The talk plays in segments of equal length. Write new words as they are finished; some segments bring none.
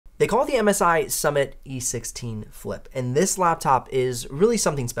They call it the MSI Summit E16 Flip, and this laptop is really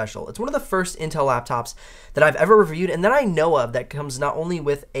something special. It's one of the first Intel laptops that I've ever reviewed and that I know of that comes not only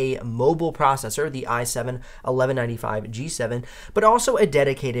with a mobile processor, the i7-1195G7, but also a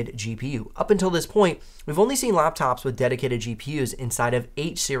dedicated GPU. Up until this point, we've only seen laptops with dedicated GPUs inside of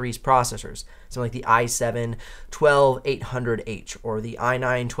H-series processors, something like the i7-12800H or the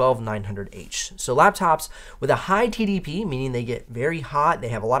i9-12900H. So laptops with a high TDP, meaning they get very hot, they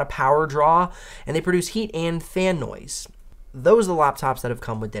have a lot of power draw, and they produce heat and fan noise. Those are the laptops that have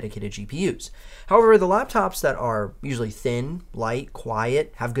come with dedicated GPUs. However, the laptops that are usually thin, light,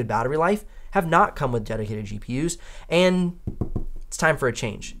 quiet, have good battery life, have not come with dedicated GPUs, and it's time for a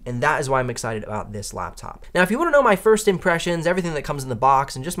change, and that is why I'm excited about this laptop. Now, if you want to know my first impressions, everything that comes in the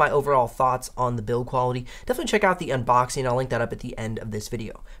box, and just my overall thoughts on the build quality, definitely check out the unboxing. I'll link that up at the end of this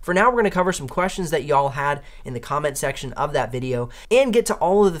video. For now, we're going to cover some questions that y'all had in the comment section of that video, and get to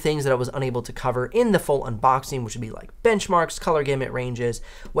all of the things that I was unable to cover in the full unboxing, which would be like benchmarks, color gamut ranges,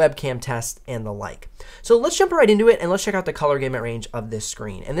 webcam tests, and the like. So let's jump right into it, and let's check out the color gamut range of this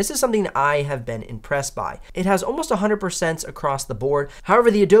screen. And this is something that I have been impressed by. It has almost 100% across the board.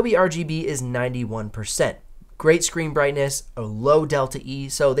 However, the Adobe RGB is 91%. Great screen brightness, a low delta E,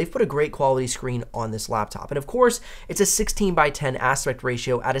 so they've put a great quality screen on this laptop. And of course, it's a 16:10 aspect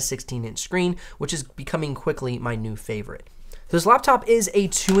ratio at a 16-inch screen, which is becoming quickly my new favorite. This laptop is a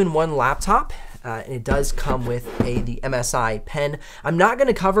 2-in-1 laptop. And it does come with the MSI pen. I'm not going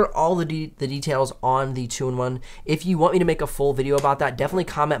to cover all the details on the 2-in-1. If you want me to make a full video about that, definitely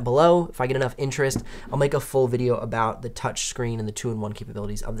comment below. If I get enough interest, I'll make a full video about the touch screen and the 2-in-1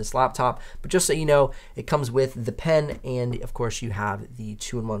 capabilities of this laptop. But just so you know, it comes with the pen, and of course you have the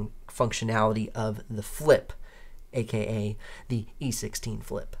 2-in-1 functionality of the Flip, aka the E16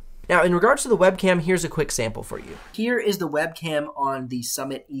 Flip. Now, in regards to the webcam, here's a quick sample for you. Here is the webcam on the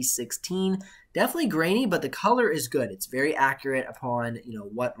Summit E16. Definitely grainy, but the color is good. It's very accurate upon,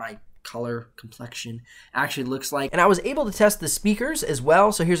 what my color complexion actually looks like. And I was able to test the speakers as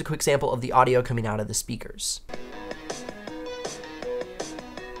well. So here's a quick sample of the audio coming out of the speakers.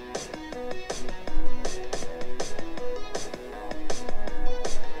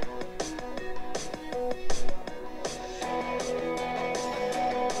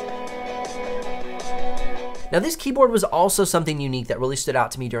 Now, this keyboard was also something unique that really stood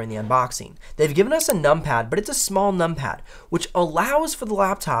out to me during the unboxing. They've given us a numpad, but it's a small numpad, which allows for the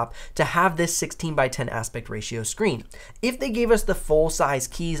laptop to have this 16:10 aspect ratio screen. If they gave us the full-size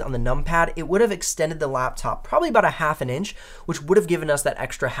keys on the numpad, it would have extended the laptop probably about a half an inch, which would have given us that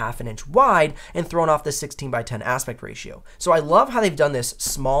extra half an inch wide and thrown off the 16:10 aspect ratio. So I love how they've done this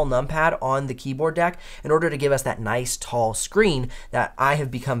small numpad on the keyboard deck in order to give us that nice tall screen that I have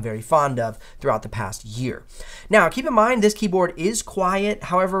become very fond of throughout the past year. Now, keep in mind, this keyboard is quiet.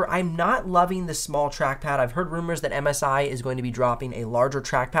 However, I'm not loving the small trackpad. I've heard rumors that MSI is going to be dropping a larger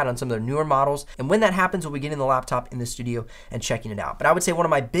trackpad on some of their newer models. And when that happens, we'll be getting the laptop in the studio and checking it out. But I would say one of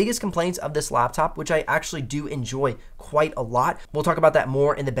my biggest complaints of this laptop, which I actually do enjoy quite a lot, we'll talk about that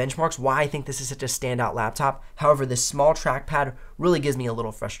more in the benchmarks, why I think this is such a standout laptop. However, this small trackpad really gives me a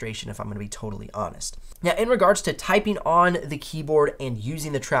little frustration, if I'm going to be totally honest. Now, in regards to typing on the keyboard and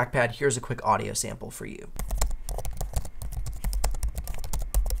using the trackpad, here's a quick audio sample for you.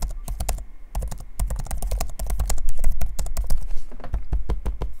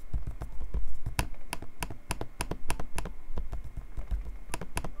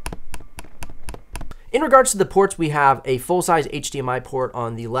 In regards to the ports, we have a full-size HDMI port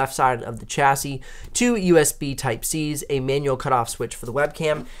on the left side of the chassis, 2 USB Type-Cs, a manual cutoff switch for the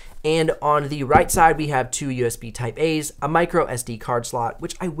webcam, and on the right side, we have 2 USB Type-As, a micro SD card slot,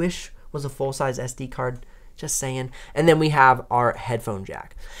 which I wish was a full-size SD card, just saying, and then we have our headphone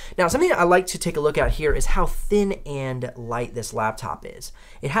jack. Now, something I like to take a look at here is how thin and light this laptop is.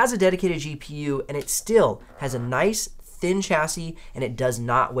 It has a dedicated GPU, and it still has a nice thin chassis, and it does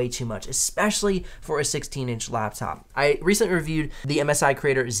not weigh too much, especially for a 16-inch laptop. I recently reviewed the MSI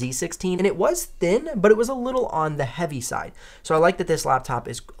Creator Z16, and it was thin, but it was a little on the heavy side. So I like that this laptop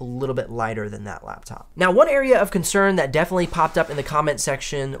is a little bit lighter than that laptop. Now, one area of concern that definitely popped up in the comment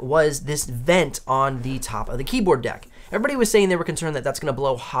section was this vent on the top of the keyboard deck. Everybody was saying they were concerned that that's going to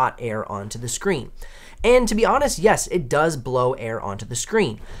blow hot air onto the screen. And to be honest, yes, it does blow air onto the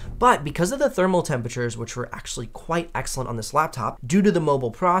screen. But because of the thermal temperatures, which were actually quite excellent on this laptop, due to the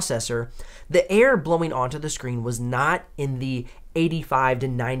mobile processor, the air blowing onto the screen was not in the 85 to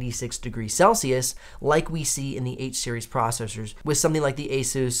 96 degrees Celsius, like we see in the H series processors with something like the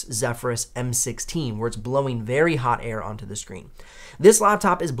Asus Zephyrus M16, where it's blowing very hot air onto the screen. This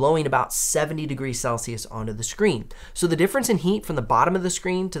laptop is blowing about 70 degrees Celsius onto the screen. So the difference in heat from the bottom of the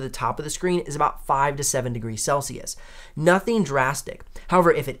screen to the top of the screen is about 5 to 7 degrees Celsius. Nothing drastic.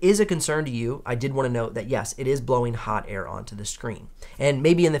 However, if it is a concern to you, I did want to note that yes, it is blowing hot air onto the screen. And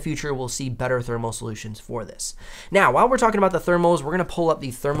maybe in the future, we'll see better thermal solutions for this. Now, while we're talking about the thermals, we're going to pull up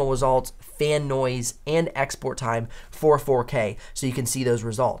the thermal results, fan noise, and export time for 4K so you can see those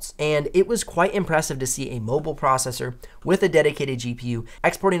results. And it was quite impressive to see a mobile processor with a dedicated GPU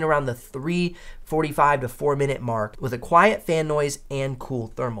exporting around the 3:45 to 4 minute mark with a quiet fan noise and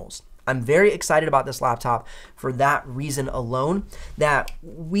cool thermals. I'm very excited about this laptop for that reason alone, that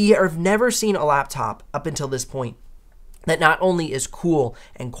we have never seen a laptop up until this point that not only is cool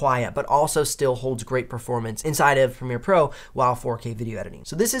and quiet, but also still holds great performance inside of Premiere Pro while 4K video editing.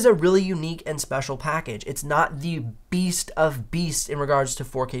 So this is a really unique and special package. It's not the beast of beasts in regards to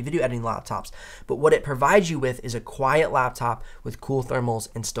 4K video editing laptops, but what it provides you with is a quiet laptop with cool thermals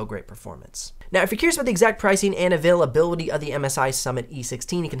and still great performance. Now, if you're curious about the exact pricing and availability of the MSI Summit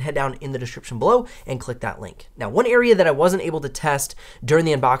E16, you can head down in the description below and click that link. Now, one area that I wasn't able to test during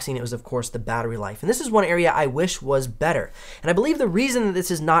the unboxing, it was of course the battery life. And this is one area I wish was better. And I believe the reason that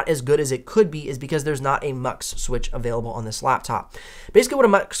this is not as good as it could be is because there's not a mux switch available on this laptop. Basically what a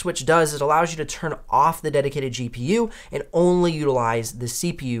mux switch does is it allows you to turn off the dedicated GPU and only utilize the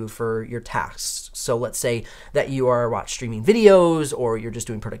CPU for your tasks. So let's say that you are streaming videos or you're just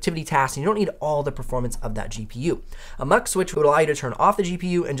doing productivity tasks and you don't need all the performance of that GPU. A mux switch would allow you to turn off the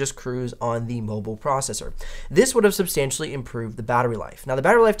GPU and just cruise on the mobile processor. This would have substantially improved the battery life. Now the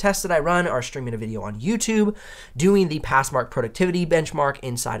battery life tests that I run are streaming a video on YouTube, doing the Passmark productivity benchmark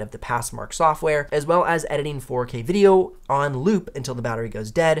inside of the Passmark software, as well as editing 4K video on loop until the battery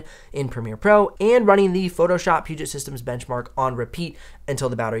goes dead in Premiere Pro, and running the Photoshop Puget Systems benchmark on repeat until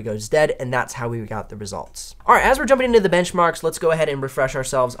the battery goes dead, and that's how we got the results. All right, as we're jumping into the benchmarks, let's go ahead and refresh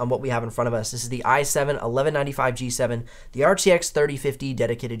ourselves on what we have in front of us. This is the i7-1195G7, the RTX 3050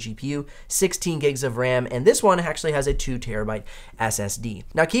 dedicated GPU, 16 gigs of RAM, and this one actually has a 2 terabyte SSD.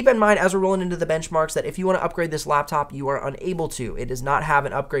 Now keep in mind as we're rolling into the benchmarks that if you want to upgrade this laptop, you are unable to. It does not have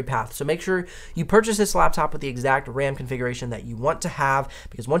an upgrade path. So make sure you purchase this laptop with the exact RAM configuration that you want to have,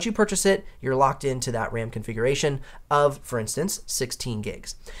 because once you purchase it, you're locked into that RAM configuration of, for instance, 16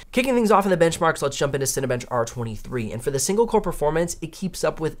 gigs. Kicking things off in the benchmarks, let's jump into Cinebench R23. And for the single core performance, it keeps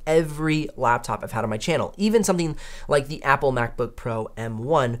up with every laptop I've had on my channel, even something like the Apple MacBook Pro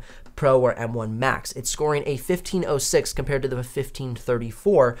M1 Pro or M1 Max. It's scoring a 1506 compared to the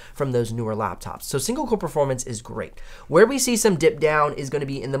 1534 from those newer laptops. So single core performance is great. Where we see some dip down is going to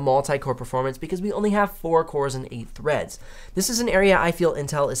be in the multi-core performance because we only have 4 cores and 8 threads. This is an area I feel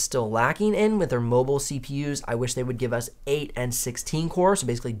Intel is still lacking in with their mobile CPUs. I wish they would give us 8 and 16 cores, so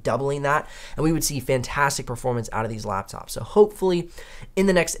basically doubling that, and we would see fantastic performance out of these laptops. So hopefully in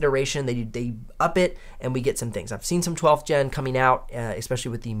the next iteration they up it and we get some things. I've seen some 12th gen coming out, especially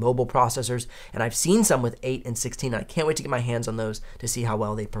with the mobile processors, and I've seen some with 8 and 16. I can't wait to get my hands on those to see how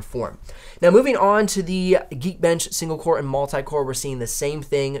well they perform. Now moving on to the Geekbench single core and multi-core, we're seeing the same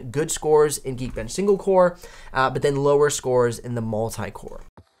thing, good scores in Geekbench single core, but then lower scores in the multi-core.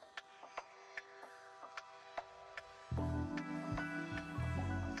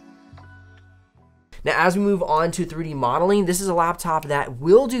 Now, as we move on to 3D modeling, this is a laptop that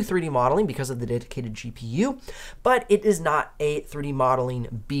will do 3D modeling because of the dedicated GPU, but it is not a 3D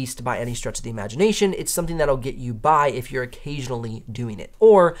modeling beast by any stretch of the imagination. It's something that'll get you by if you're occasionally doing it,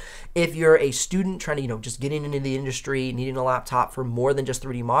 or if you're a student trying to, just getting into the industry, needing a laptop for more than just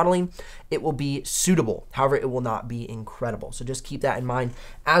 3D modeling, it will be suitable. However, it will not be incredible. So just keep that in mind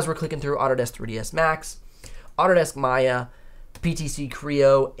as we're clicking through Autodesk 3ds Max, Autodesk Maya, PTC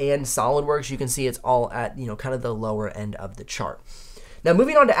Creo, and SolidWorks. You can see it's all at kind of the lower end of the chart. Now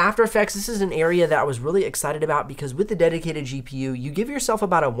moving on to After Effects, this is an area that I was really excited about because with the dedicated GPU, you give yourself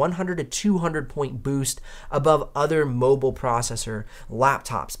about a 100 to 200 point boost above other mobile processor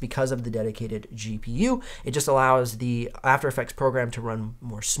laptops because of the dedicated GPU. It just allows the After Effects program to run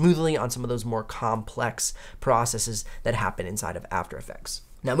more smoothly on some of those more complex processes that happen inside of After Effects.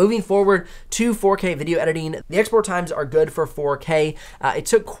 Now moving forward to 4K video editing, the export times are good for 4K. It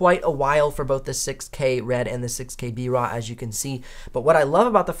took quite a while for both the 6K Red and the 6K B-RAW, as you can see. But what I love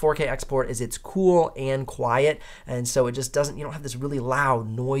about the 4K export is it's cool and quiet, and so it just doesn't, you don't have this really loud,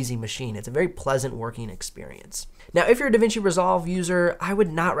 noisy machine. It's a very pleasant working experience. Now, if you're a DaVinci Resolve user, I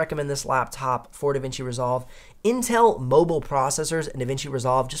would not recommend this laptop for DaVinci Resolve. Intel mobile processors and DaVinci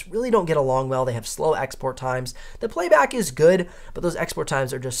Resolve just really don't get along well. They have slow export times. The playback is good, but those export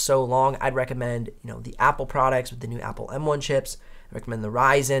times are just so long. I'd recommend, the Apple products with the new Apple M1 chips. I recommend the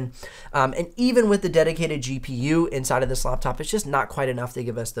Ryzen. And even with the dedicated GPU inside of this laptop, it's just not quite enough to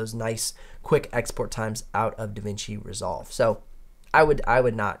give us those nice quick export times out of DaVinci Resolve. So I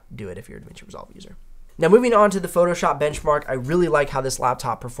would not do it if you're a DaVinci Resolve user. Now moving on to the Photoshop benchmark, I really like how this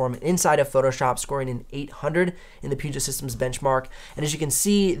laptop performed inside of Photoshop, scoring an 800 in the Puget Systems benchmark. And as you can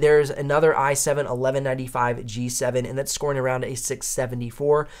see, there's another i7 1195 G7, and that's scoring around a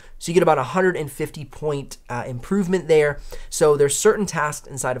 674. So you get about a 150 point improvement there. So there's certain tasks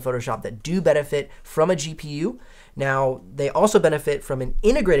inside of Photoshop that do benefit from a GPU. Now, they also benefit from an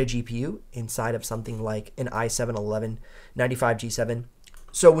integrated GPU inside of something like an i7 1195 G7.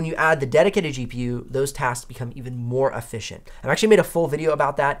 So when you add the dedicated GPU, those tasks become even more efficient. I've actually made a full video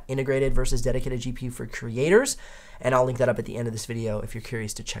about that, integrated versus dedicated GPU for creators, and I'll link that up at the end of this video if you're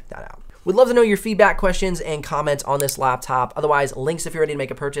curious to check that out. Would love to know your feedback, questions, and comments on this laptop. Otherwise, links if you're ready to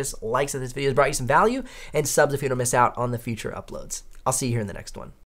make a purchase, likes if this video has brought you some value, and subs if you don't miss out on the future uploads. I'll see you here in the next one.